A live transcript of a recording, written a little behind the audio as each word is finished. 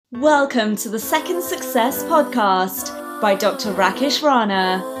Welcome to the Second Success Podcast by Dr. Rakesh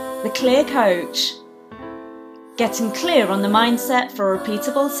Rana, the Clear Coach. Getting clear on the mindset for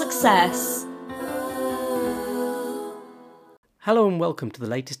repeatable success. Hello and welcome to the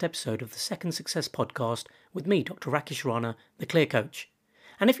latest episode of the Second Success Podcast with me, Dr. Rakesh Rana, the Clear Coach.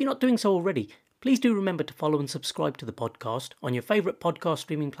 And if you're not doing so already, please do remember to follow and subscribe to the podcast on your favourite podcast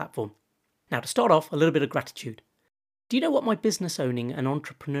streaming platform. Now, to start off, a little bit of gratitude. Do you know what my business owning and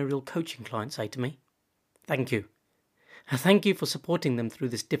entrepreneurial coaching clients say to me? Thank you. I thank you for supporting them through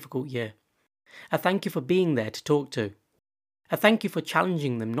this difficult year. I thank you for being there to talk to. I thank you for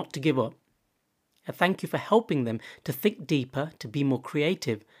challenging them not to give up. I thank you for helping them to think deeper, to be more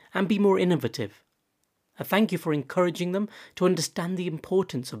creative and be more innovative. I thank you for encouraging them to understand the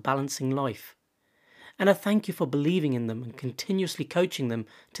importance of balancing life. And I thank you for believing in them and continuously coaching them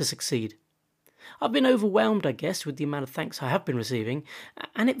to succeed. I've been overwhelmed, I guess, with the amount of thanks I have been receiving,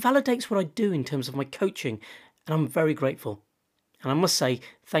 and it validates what I do in terms of my coaching, and I'm very grateful. And I must say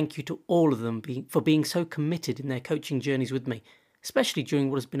thank you to all of them for being so committed in their coaching journeys with me, especially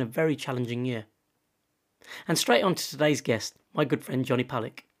during what has been a very challenging year. And straight on to today's guest, my good friend Johnny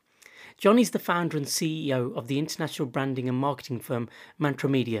Palick. Johnny's the founder and CEO of the international branding and marketing firm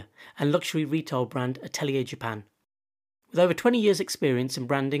Mantra Media and luxury retail brand Atelier Japan. With over 20 years' experience in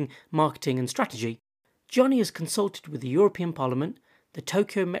branding, marketing and strategy, Johnny has consulted with the European Parliament, the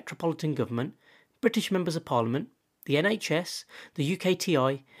Tokyo Metropolitan Government, British Members of Parliament, the NHS, the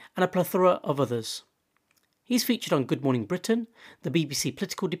UKTI and a plethora of others. He's featured on Good Morning Britain, the BBC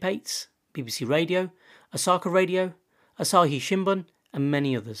Political Debates, BBC Radio, Osaka Radio, Asahi Shimbun and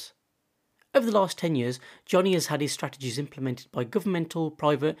many others. Over the last 10 years, Johnny has had his strategies implemented by governmental,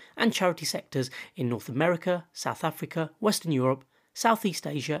 private and charity sectors in North America, South Africa, Western Europe, Southeast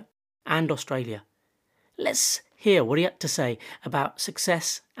Asia and Australia. Let's hear what he had to say about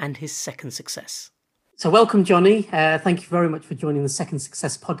success and his second success. So welcome, Johnny. Thank you very much for joining the Second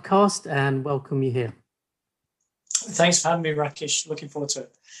Success Podcast and welcome you here. Thanks for having me, Rakesh. Looking forward to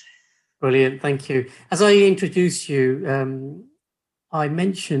it. Brilliant, thank you. As I introduce you, I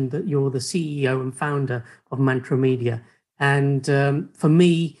mentioned that you're the CEO and founder of Mantra Media. And for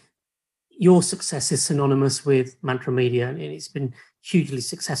me, your success is synonymous with Mantra Media. And it's been hugely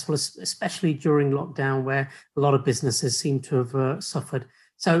successful, especially during lockdown, where a lot of businesses seem to have suffered.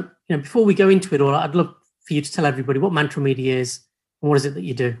 So, before we go into it all, I'd love for you to tell everybody what Mantra Media is and what is it that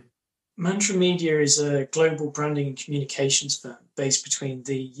you do? Mantra Media is a global branding and communications firm based between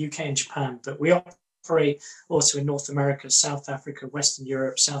the UK and Japan, but we operate also in North America, South Africa, Western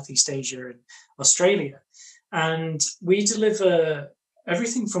Europe, Southeast Asia, and Australia. And we deliver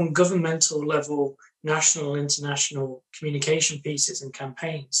everything from governmental level, national, international communication pieces and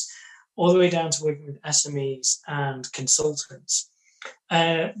campaigns, all the way down to working with SMEs and consultants.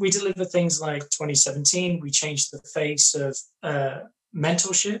 We deliver things like 2017, we changed the face of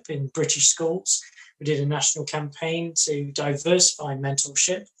mentorship in British schools. We did a national campaign to diversify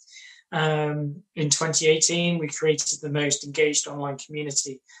mentorship. In 2018, we created the most engaged online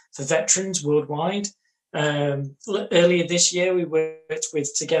community for veterans worldwide. Earlier this year, we worked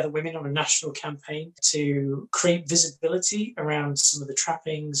with Together Women on a national campaign to create visibility around some of the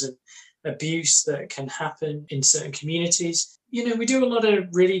trappings and abuse that can happen in certain communities. We do a lot of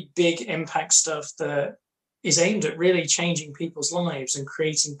really big impact stuff that is aimed at really changing people's lives and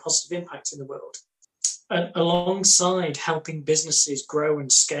creating positive impact in the world. Alongside helping businesses grow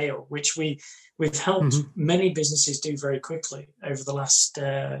and scale, which we've helped many businesses do very quickly over the last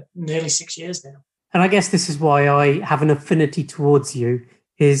nearly 6 years now. And I guess this is why I have an affinity towards you,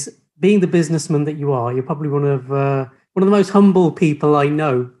 is being the businessman that you are. You're probably one of the most humble people I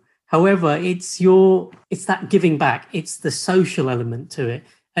know. However, it's that giving back. It's the social element to it.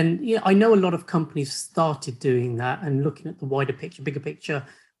 And I know a lot of companies started doing that and looking at the wider picture, bigger picture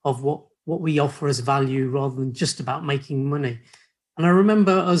of what we offer as value rather than just about making money. And I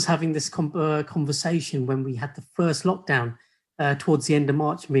remember us having this conversation when we had the first lockdown towards the end of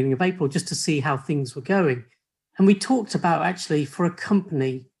March, beginning of April, just to see how things were going. And we talked about actually for a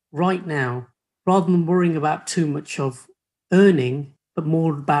company right now, rather than worrying about too much of earning, but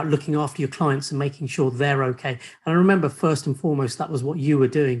more about looking after your clients and making sure they're okay. And I remember first and foremost, that was what you were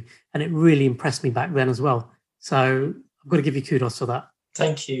doing. And it really impressed me back then as well. So I've got to give you kudos for that.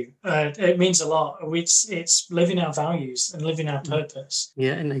 Thank you. It means a lot. It's living our values and living our purpose.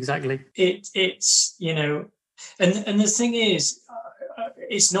 Yeah, and exactly. It's, and the thing is,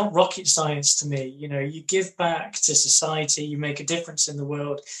 it's not rocket science to me. You give back to society, you make a difference in the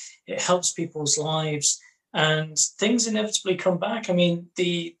world. It helps people's lives. And things inevitably come back. I mean,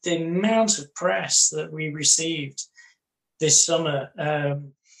 the amount of press that we received this summer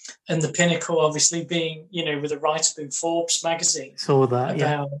the pinnacle obviously being, with a write-up in Forbes magazine. Saw that,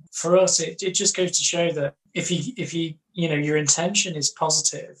 yeah. For us, it just goes to show that if you your intention is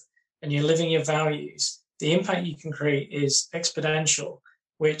positive and you're living your values, the impact you can create is exponential,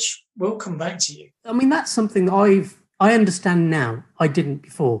 which will come back to you. I mean, that's something that I understand now. I didn't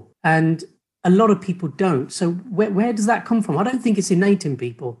before. And a lot of people don't. So where does that come from? I don't think it's innate in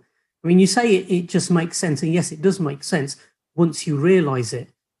people. I mean, you say it just makes sense. And yes, it does make sense once you realize it.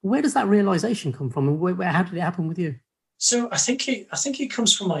 Where does that realization come from? And how did it happen with you? So I think it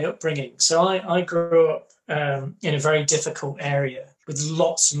comes from my upbringing. So I grew up in a very difficult area with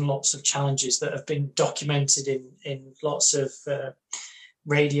lots and lots of challenges that have been documented in lots of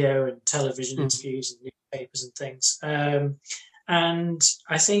radio and television interviews and newspapers and things. And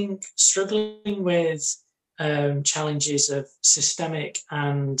I think struggling with challenges of systemic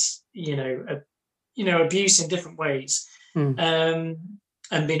and abuse in different ways,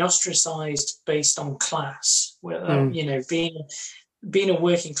 and being ostracized based on class. Being a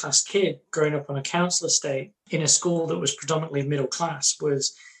working class kid growing up on a council estate in a school that was predominantly middle class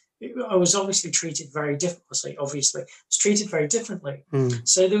I was obviously treated very differently. Obviously, was treated very differently.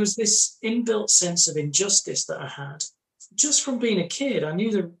 So there was this inbuilt sense of injustice that I had just from being a kid. I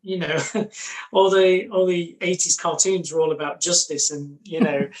knew that all the 80s cartoons were all about justice, and you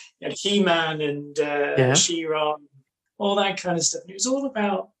had He-Man and She-Ra, all that kind of stuff. And it was all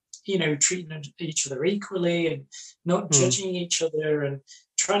about treating each other equally and not judging each other and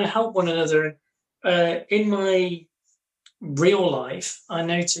trying to help one another. In my real life, I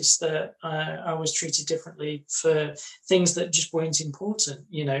noticed that I was treated differently for things that just weren't important.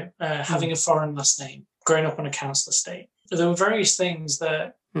 Having a foreign last name, growing up on a council estate. There were various things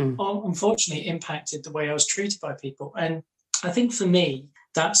that unfortunately impacted the way I was treated by people. And I think for me,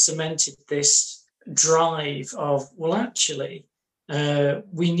 that cemented this drive of, well, actually,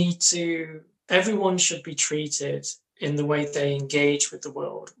 everyone should be treated in the way they engage with the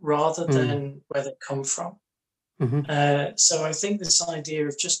world rather than where they come from. So I think this idea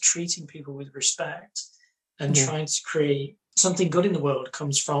of just treating people with respect and trying to create something good in the world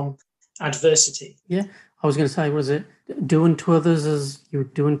comes from adversity. Yeah, I was going to say, was it do unto others as you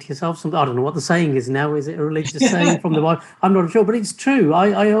do unto yourself? I don't know what the saying is now. Is it a religious saying from the Bible? I'm not sure, but it's true.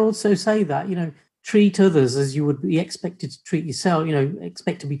 I also say that, treat others as you would be expected to treat yourself,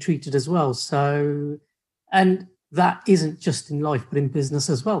 expect to be treated as well. So, and that isn't just in life, but in business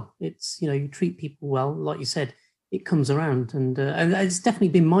as well. It's, you treat people well, like you said, it comes around. And it's definitely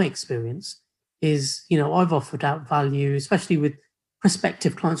been my experience is, I've offered out value, especially with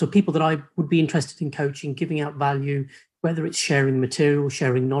prospective clients or people that I would be interested in coaching, giving out value, whether it's sharing material,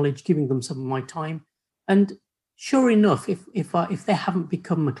 sharing knowledge, giving them some of my time. And sure enough, if they haven't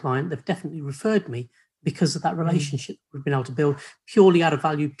become a client, they've definitely referred me because of that relationship we've been able to build purely out of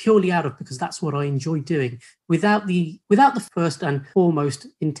value, because that's what I enjoy doing, without the first and foremost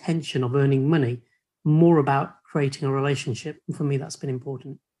intention of earning money, more about creating a relationship. And for me, that's been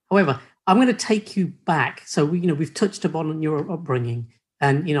important. However, I'm going to take you back. So we've touched upon your upbringing,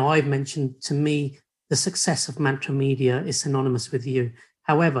 and I've mentioned, to me, the success of Mantra Media is synonymous with you.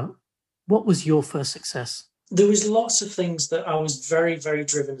 However, what was your first success? There was lots of things that I was very, very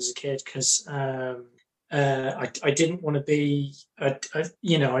driven as a kid because I didn't want to be, I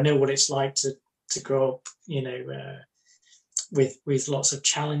know what it's like to grow up, with lots of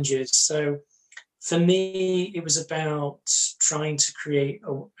challenges. So for me, it was about trying to create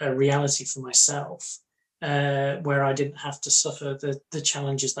a reality for myself where I didn't have to suffer the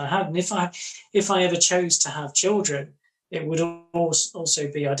challenges that I had. And if I ever chose to have children, it would also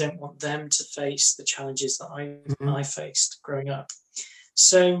be, I don't want them to face the challenges that I faced growing up.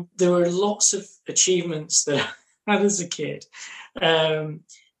 So there were lots of achievements that I had as a kid. I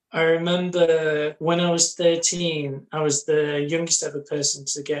remember when I was 13, I was the youngest ever person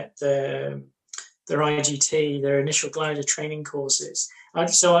to get their IGT, their initial glider training courses. And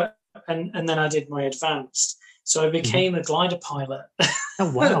then I did my advanced. So I became a glider pilot.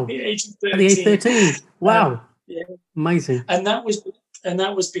 Oh, wow. At the age of 13. At the age of 13. Wow. Yeah. Amazing. And that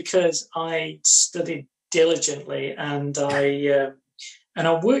was because I studied diligently and I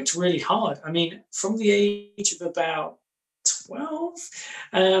worked really hard. I mean, from the age of about 12,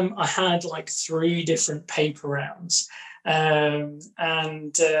 I had like 3 different paper rounds. Any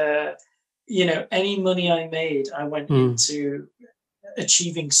money I made, I went into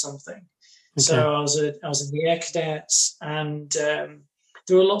achieving something. Okay. So I was in the Air Cadets, and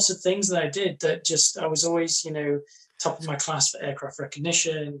there were lots of things that I did that just, I was always, top of my class for aircraft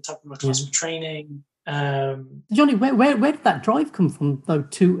recognition, top of my class for training. Johnny, where did that drive come from, though,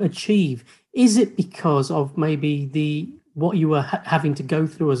 to achieve? Is it because of maybe what you were having to go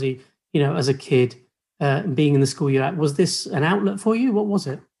through as a kid, being in the school you're at? Was this an outlet for you? What was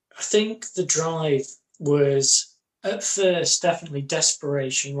it? I think the drive was at first definitely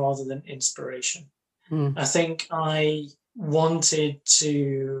desperation rather than inspiration. I think I wanted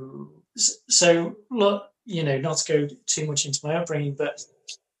to, so look, not to go too much into my upbringing, but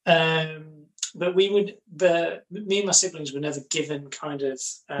me and my siblings were never given kind of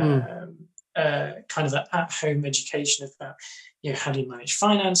an at-home education about, how do you manage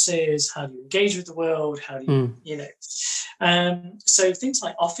finances, how do you engage with the world, how do you, so things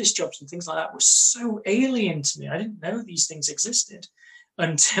like office jobs and things like that were so alien to me. I didn't know these things existed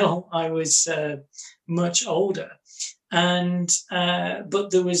until I was much older, and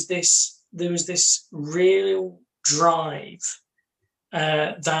but there was this real drive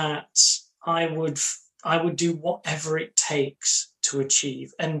that I would do whatever it takes to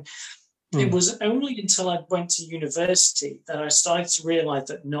achieve. And it was only until I went to university that I started to realize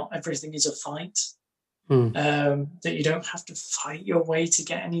that not everything is a fight, that you don't have to fight your way to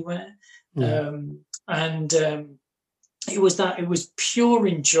get anywhere. It was pure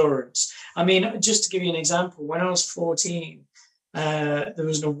endurance. I mean, just to give you an example, when I was 14, there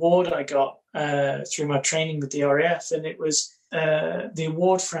was an award I got through my training with the RAF, and it was the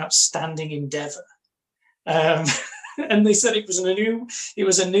award for outstanding endeavour. And they said it was a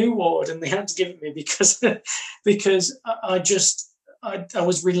new award, and they had to give it me because I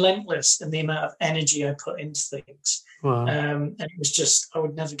was relentless in the amount of energy I put into things. Wow. And it was just, I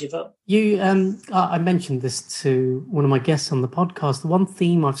would never give up. I mentioned this to one of my guests on the podcast. The one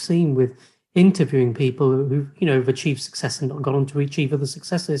theme I've seen with interviewing people who've achieved success and not gone on to achieve other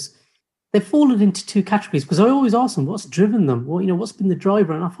successes, they've fallen into two categories, because I always ask them what's driven them, what's been the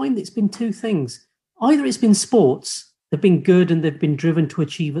driver, and I find that it's been two things. Either it's been sports, they've been good and they've been driven to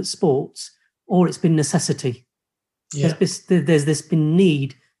achieve at sports, or it's been necessity. Yeah. There's been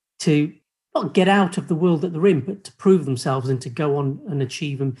need to not get out of the world that they're in, but to prove themselves and to go on and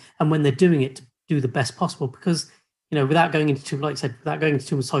achieve them. And when they're doing it, to do the best possible. Because, without going into too much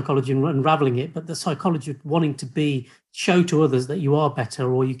psychology and unraveling it, but the psychology of wanting to show to others that you are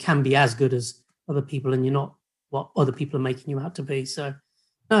better, or you can be as good as other people, and you're not what other people are making you out to be. So,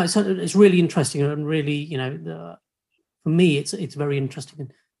 no, it's really interesting, and really, for me, it's very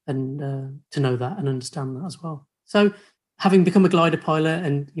interesting and to know that and understand that as well. So, having become a glider pilot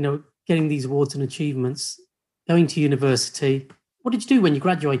and getting these awards and achievements, going to university, what did you do when you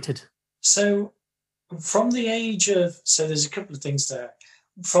graduated? So, from the age of, there's a couple of things there.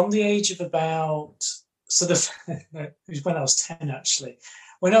 From the age of about, it was when I was 10 actually.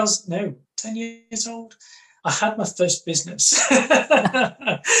 When I was 10 years old, I had my first business.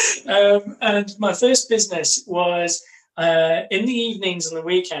 And my first business was in the evenings and the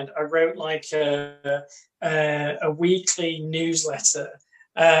weekend, I wrote like a weekly newsletter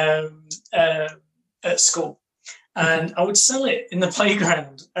at school. And I would sell it in the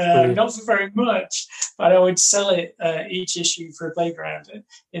playground, not for very much, but I would sell it each issue for a playground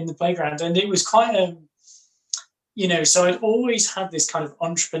in the playground. And it was quite so I'd always had this kind of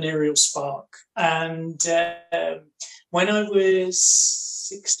entrepreneurial spark. And when I was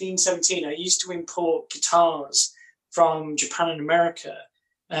 16, 17, I used to import guitars from Japan and America.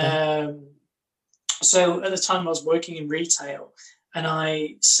 So at the time I was working in retail, and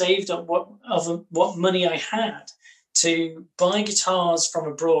I saved up what money I had to buy guitars from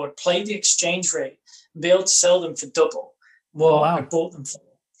abroad, play the exchange rate, and be able to sell them for double what I bought them for.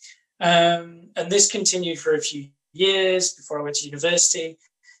 And this continued for a few years before I went to university.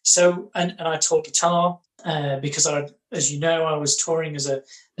 So, and I taught guitar because as you know, I was touring as a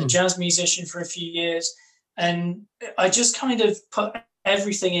jazz musician for a few years. And I just kind of put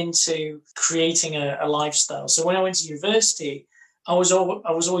everything into creating a lifestyle. So when I went to university, I was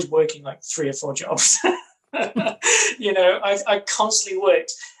always working like 3 or 4 jobs. I constantly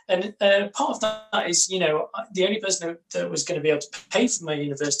worked. And part of that is, the only person that was going to be able to pay for my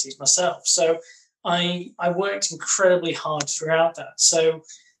university is myself. So I worked incredibly hard throughout that. So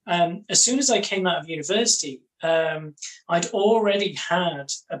as soon as I came out of university, I'd already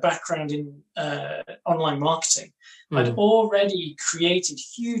had a background in online marketing. I'd already created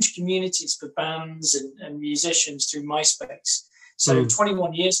huge communities for bands and musicians through MySpace. So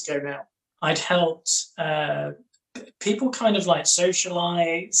 21 years ago now, I'd helped people kind of like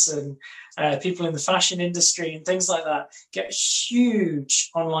socialites and people in the fashion industry and things like that get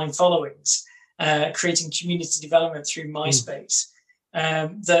huge online followings, creating community development through MySpace.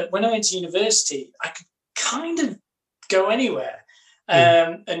 That when I went to university, I could kind of go anywhere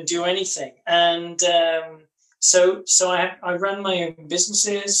and do anything. And I ran my own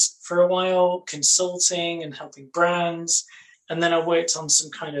businesses for a while, consulting and helping brands. And then I worked on some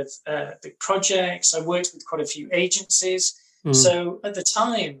kind of big projects. I worked with quite a few agencies. So at the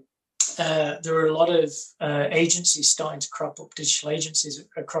time, there were a lot of agencies starting to crop up, digital agencies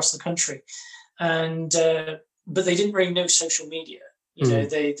across the country. And but they didn't really know social media.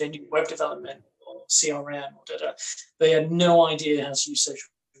 They knew web development or CRM or da-da. They had no idea how to use social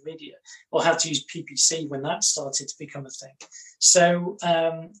media or how to use PPC when that started to become a thing. So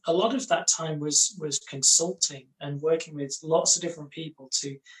a lot of that time was consulting and working with lots of different people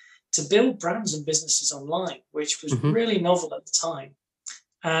to build brands and businesses online, which was really novel at the time.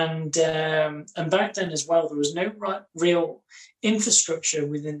 And back then as well, there was no real infrastructure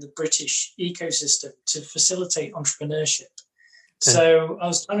within the British ecosystem to facilitate entrepreneurship. Okay. So I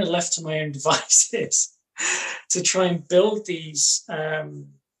was kind of left to my own devices to try and build these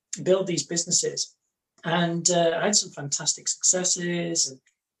businesses. And I had some fantastic successes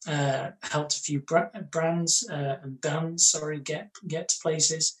and helped a few brands and bands, get to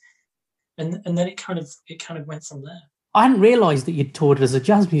places. And then it kind of went from there. I hadn't realised that you'd toured as a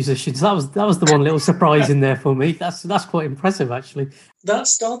jazz musician. So that was the one little surprise in there for me. That's quite impressive, actually. That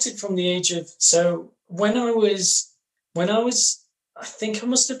started from the age of, so when I was, I think I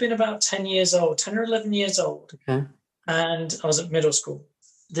must have been about 10 or 11 years old. Okay. And I was at middle school.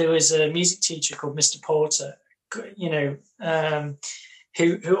 There was a music teacher called Mr. Porter, who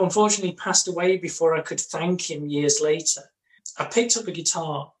unfortunately passed away before I could thank him years later. I picked up a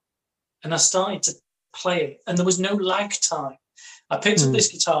guitar and I started to play it, and there was no lag time. I picked up this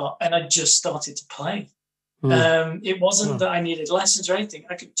guitar and I just started to play. It wasn't that I needed lessons or anything.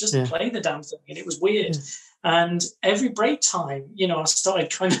 I could just play the damn thing, and it was weird. And every break time, I started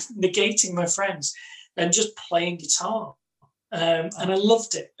kind of negating my friends and just playing guitar. And I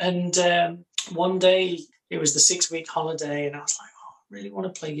loved it. And one day it was the 6-week holiday, and I was like, I really want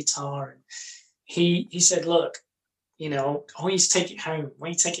to play guitar. And he said, look, I want you to take it home.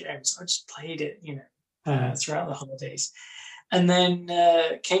 When you take it home, so I just played it, throughout the holidays, and then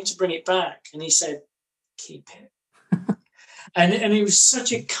came to bring it back, and he said, keep it. and he was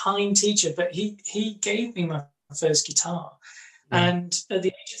such a kind teacher, but he gave me my first guitar. And at the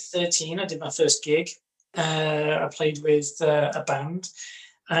age of 13, I did my first gig. I played with a band,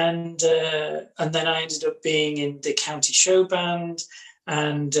 and then I ended up being in the county show band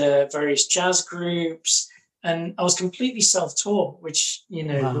and various jazz groups. And I was completely self-taught, which,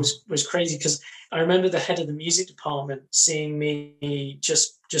 was crazy, because I remember the head of the music department seeing me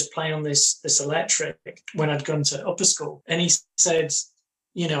just play on this electric when I'd gone to upper school. And he said,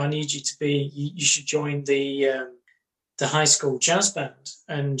 I need you you should join the high school jazz band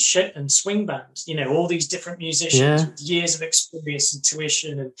and swing band, all these different musicians with years of experience and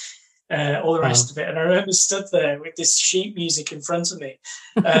tuition and all the rest of it. And I remember stood there with this sheet music in front of me.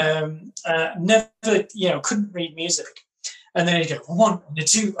 Never, couldn't read music. And then he'd go 1 and a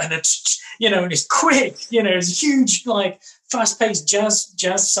 2 and a, and it's quick, it's a huge, like fast-paced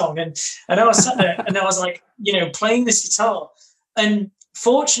jazz song. And I was sat there and I was like, playing this guitar. And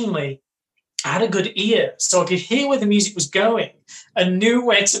fortunately, I had a good ear, so I could hear where the music was going and knew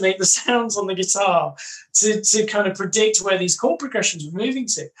where to make the sounds on the guitar to kind of predict where these chord progressions were moving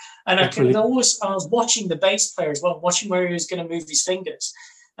to. And I was watching the bass player as well, watching where he was going to move his fingers,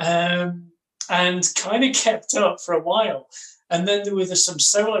 and kind of kept up for a while. And then there were some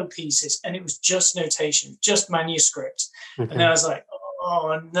solo pieces, and it was just notation, just manuscript. Okay. And I was like,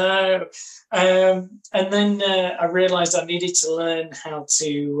 oh no. And then I realized I needed to learn how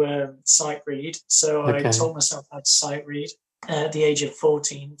to sight read. So I taught myself how to sight read at the age of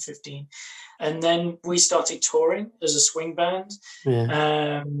 14, 15. And then we started touring as a swing band.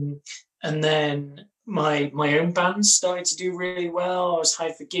 And then my own band started to do really well. I was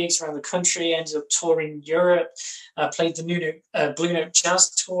hired for gigs around the country, ended up touring Europe. I played the Blue Note Jazz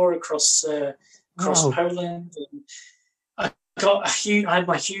Tour across Poland. And I had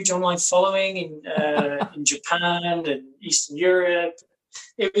my huge online following in Japan and Eastern Europe.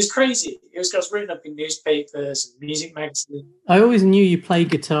 It was crazy. It was written up in newspapers and music magazines. I always knew you played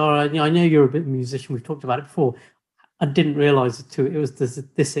guitar. I know you're a bit of a musician. We've talked about it before. I didn't realise it was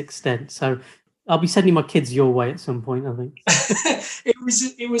this extent. So I'll be sending my kids your way at some point, I think.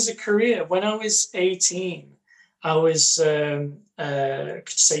 It was a career. When I was 18, I was could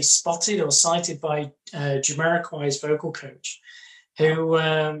say spotted or cited by Jamiroquai's vocal coach, who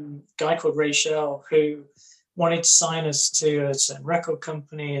guy called Ray Shell, who wanted to sign us to a certain record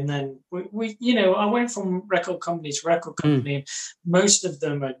company. And then we I went from record company to record company. And most of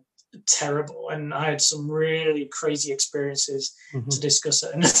them had terrible, and I had some really crazy experiences Mm-hmm. to discuss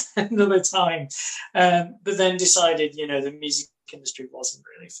at another time. But then decided, the music industry wasn't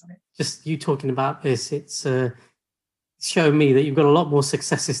really for me. Just you talking about this, it's showing me that you've got a lot more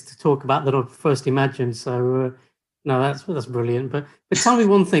successes to talk about than I first imagined. So no, that's brilliant. But tell me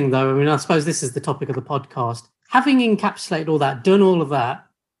one thing though. I mean, I suppose this is the topic of the podcast. Having encapsulated all that, done all of that,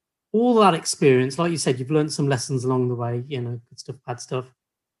 all that experience, like you said, you've learned some lessons along the way. Good stuff, bad stuff.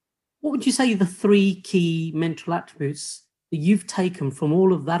 What would you say are the 3 key mental attributes that you've taken from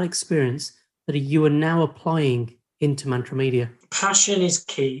all of that experience that you are now applying into Mantra Media? Passion is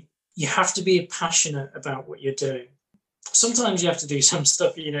key. You have to be passionate about what you're doing. Sometimes you have to do some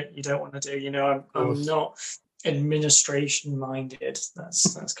stuff you don't want to do. I'm not administration minded.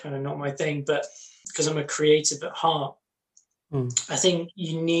 That's kind of not my thing. But because I'm a creative at heart, I think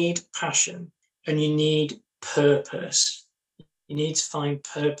you need passion and you need purpose. You need to find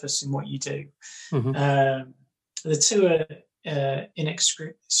purpose in what you do. The two are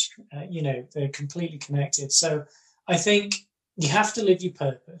they're completely connected. So I think you have to live your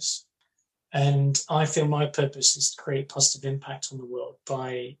purpose. And I feel my purpose is to create positive impact on the world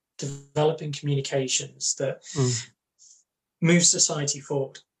by developing communications that move society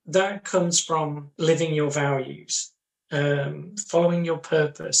forward. That comes from living your values. Following your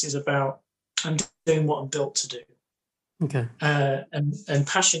purpose is about, I'm doing what I'm built to do. Okay. And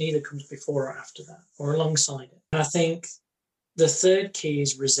passion either comes before or after that, or alongside it. And I think the third key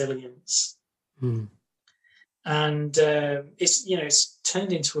is resilience. And it's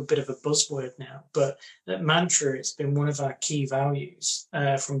turned into a bit of a buzzword now, but at Mantra, it's been one of our key values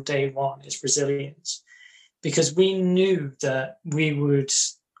from day one is resilience, because we knew that we would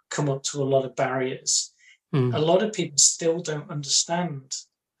come up to a lot of barriers. A lot of people still don't understand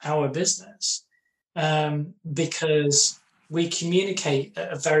our business because we communicate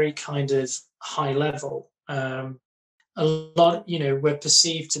at a very kind of high level. A lot, we're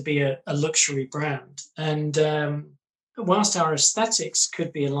perceived to be a luxury brand. And whilst our aesthetics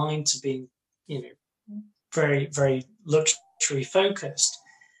could be aligned to being, very, very luxury focused,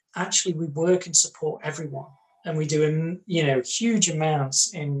 actually we work and support everyone. And we do, huge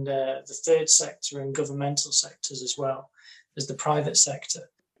amounts in the third sector and governmental sectors as well as the private sector,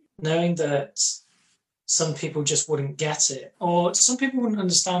 knowing that some people just wouldn't get it, or some people wouldn't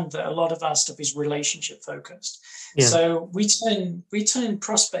understand that a lot of our stuff is relationship focused. Yeah. So we turn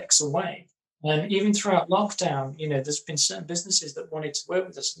prospects away. And even throughout lockdown, there's been certain businesses that wanted to work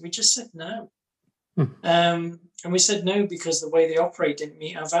with us, and we just said no. And we said no because the way they operate didn't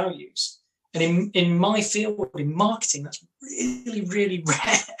meet our values. And in my field, in marketing, that's really, really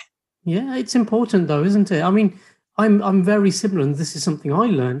rare. Yeah, it's important though, isn't it? I mean, I'm very similar, and this is something I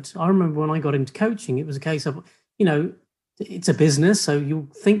learned. I remember when I got into coaching, it was a case of, it's a business, so you'll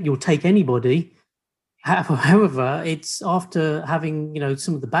think you'll take anybody. However, it's after having,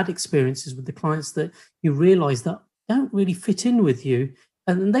 some of the bad experiences with the clients that you realise that don't really fit in with you.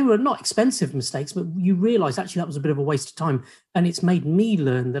 And they were not expensive mistakes, but you realise actually that was a bit of a waste of time. And it's made me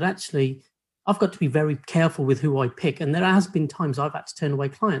learn that actually I've got to be very careful with who I pick. And there has been times I've had to turn away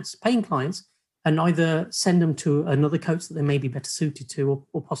clients, paying clients, and either send them to another coach that they may be better suited to,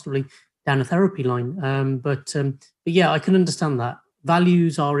 or possibly down a therapy line. But yeah, I can understand that.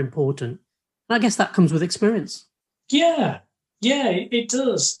 Values are important. And I guess that comes with experience. Yeah, it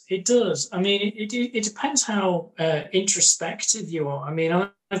does. It does. I mean, it depends how introspective you are. I mean,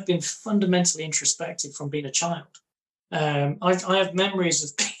 I've been fundamentally introspective from being a child. I have memories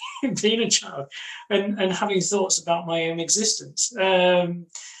of being a child and having thoughts about my own existence.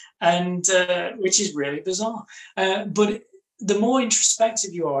 And which is really bizarre. But the more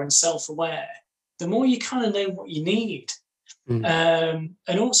introspective you are and self-aware, the more you kind of know what you need, and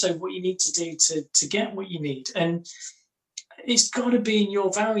also what you need to do to get what you need. And it's got to be in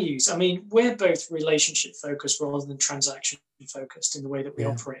your values. I mean, we're both relationship focused rather than transaction focused in the way that we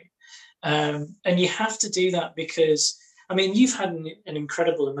operate. And you have to do that because, I mean, you've had an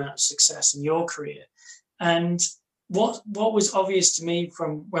incredible amount of success in your career. And what was obvious to me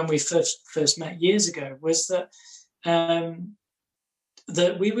from when we first met years ago was that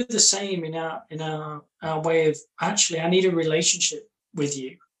that we were the same in our way of, actually, I need a relationship with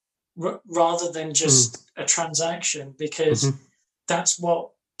you rather than just a transaction, because that's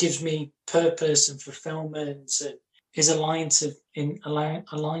what gives me purpose and fulfillment and is aligned to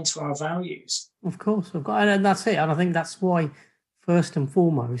our values. Of course, and that's it. And I think that's why, first and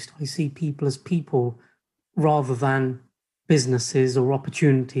foremost, I see people as people rather than businesses or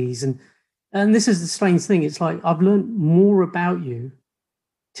opportunities. And this is the strange thing. It's like I've learned more about you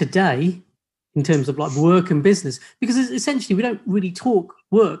today in terms of like work and business, because essentially we don't really talk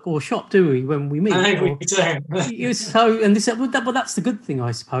work or shop, do we, when we meet? No, we don't. But that's the good thing,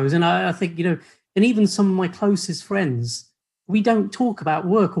 I suppose. And I think, and even some of my closest friends, we don't talk about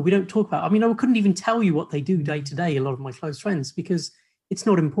work, or we don't talk about, I couldn't even tell you what they do day to day, a lot of my close friends, because it's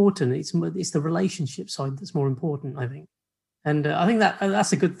not important. It's the relationship side that's more important, I think. And I think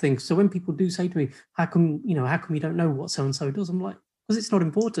that's a good thing. So when people do say to me, how come you don't know what so-and-so does? I'm like, because it's not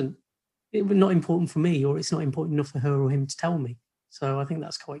important. It's not important for me, or it's not important enough for her or him to tell me. So I think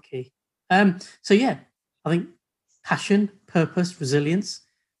that's quite key. So yeah, I think passion, purpose, resilience,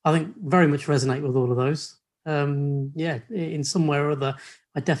 I think very much resonate with all of those. In some way or other,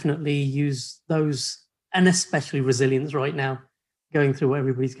 I definitely use those, and especially resilience right now, going through what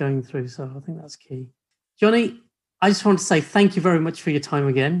everybody's going through. So I think that's key. Johnny, I just want to say thank you very much for your time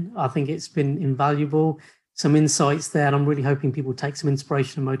again. I think it's been invaluable, some insights there, and I'm really hoping people take some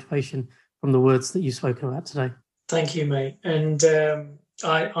inspiration and motivation from the words that you've spoken about today. Thank you, mate. And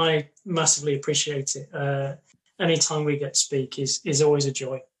I massively appreciate it. Anytime we get to speak is always a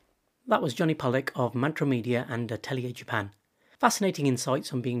joy. That was Johnny Pollock of Mantra Media and Atelier Japan. Fascinating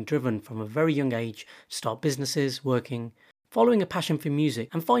insights on being driven from a very young age to start businesses, working, following a passion for music,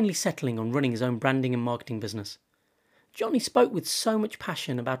 and finally settling on running his own branding and marketing business. Johnny spoke with so much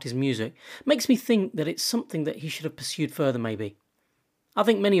passion about his music. Makes me think that it's something that he should have pursued further, maybe. I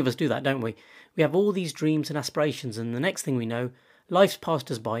think many of us do that, don't we? We have all these dreams and aspirations, and the next thing we know, life's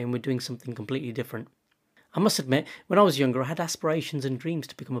passed us by and we're doing something completely different. I must admit, when I was younger, I had aspirations and dreams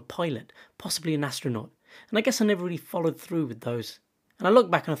to become a pilot, possibly an astronaut, and I guess I never really followed through with those. And I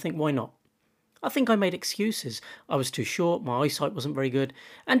look back and I think, why not? I think I made excuses. I was too short, my eyesight wasn't very good,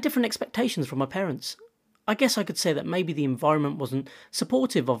 and different expectations from my parents. I guess I could say that maybe the environment wasn't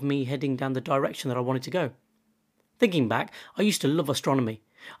supportive of me heading down the direction that I wanted to go. Thinking back, I used to love astronomy.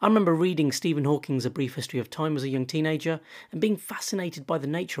 I remember reading Stephen Hawking's A Brief History of Time as a young teenager and being fascinated by the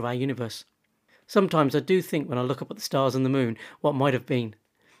nature of our universe. Sometimes I do think when I look up at the stars and the moon, what might have been.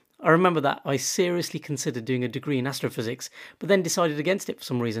 I remember that I seriously considered doing a degree in astrophysics, but then decided against it for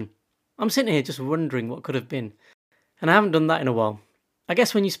some reason. I'm sitting here just wondering what could have been. And I haven't done that in a while. I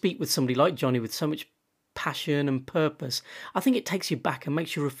guess when you speak with somebody like Johnny with so much passion and purpose, I think it takes you back and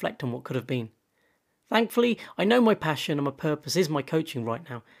makes you reflect on what could have been. Thankfully, I know my passion and my purpose is my coaching right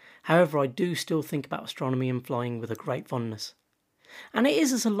now. However, I do still think about astronomy and flying with a great fondness. And it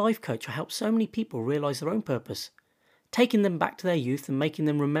is as a life coach I help so many people realise their own purpose, taking them back to their youth and making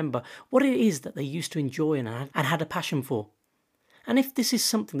them remember what it is that they used to enjoy and had a passion for. And if this is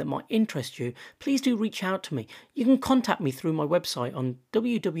something that might interest you, please do reach out to me. You can contact me through my website on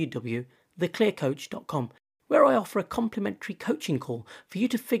www.theclearcoach.com, where I offer a complimentary coaching call for you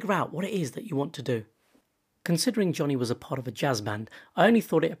to figure out what it is that you want to do. Considering Johnny was a part of a jazz band, I only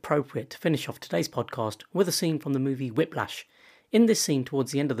thought it appropriate to finish off today's podcast with a scene from the movie Whiplash. In this scene,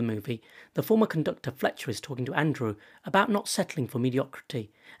 towards the end of the movie, the former conductor Fletcher is talking to Andrew about not settling for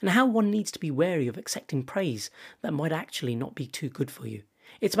mediocrity and how one needs to be wary of accepting praise that might actually not be too good for you.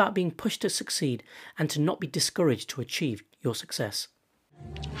 It's about being pushed to succeed and to not be discouraged to achieve your success.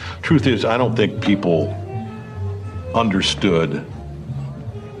 Truth is, I don't think people understood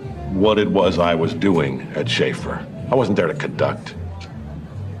what it was I was doing at Schaefer. I wasn't there to conduct.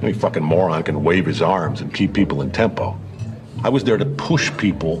 Any fucking moron can wave his arms and keep people in tempo. I was there to push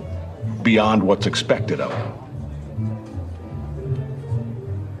people beyond what's expected of them.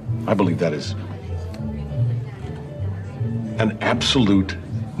 I believe that is an absolute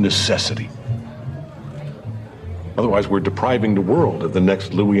necessity. Otherwise, we're depriving the world of the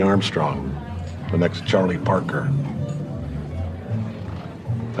next Louis Armstrong, the next Charlie Parker.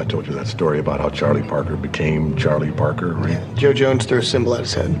 I told you that story about how Charlie Parker became Charlie Parker, right? Yeah, Joe Jones threw a cymbal at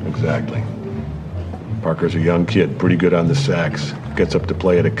his head. Exactly. Parker's a young kid, pretty good on the sax, gets up to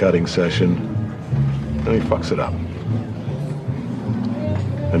play at a cutting session, and he fucks it up.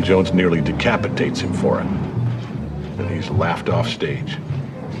 And Jones nearly decapitates him for it. And he's laughed off stage.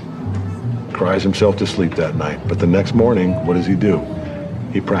 Cries himself to sleep that night, but the next morning, what does he do?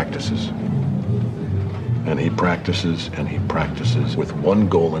 He practices. And he practices and he practices with one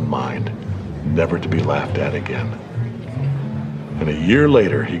goal in mind, never to be laughed at again. And a year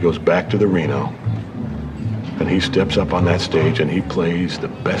later, he goes back to the Reno, and he steps up on that stage and he plays the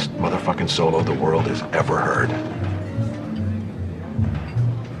best motherfucking solo the world has ever heard.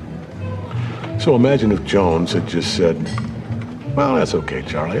 So imagine if Jones had just said, well, that's okay,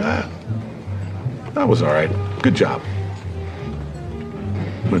 Charlie. That was all right. Good job.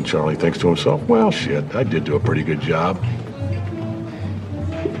 And Charlie thinks to himself, well, shit, I did do a pretty good job.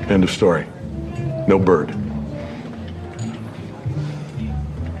 End of story. No bird.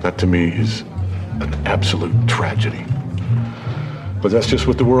 That to me is an absolute tragedy. But that's just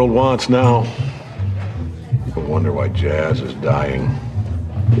what the world wants now. People wonder why jazz is dying.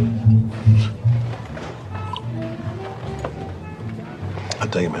 I'll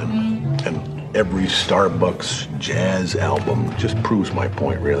tell you, man, and every Starbucks jazz album just proves my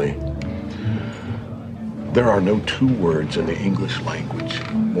point, really. There are no two words in the English language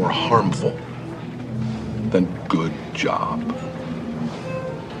more harmful than good job.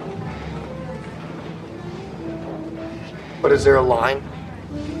 But is there a line?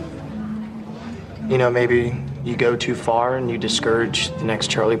 You know, maybe you go too far and you discourage the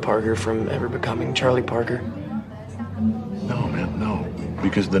next Charlie Parker from ever becoming Charlie Parker? No, man, no.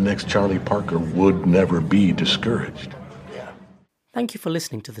 Because the next Charlie Parker would never be discouraged. Yeah. Thank you for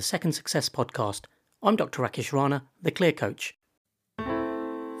listening to the Second Success Podcast. I'm Dr. Rakesh Rana, the Clear Coach.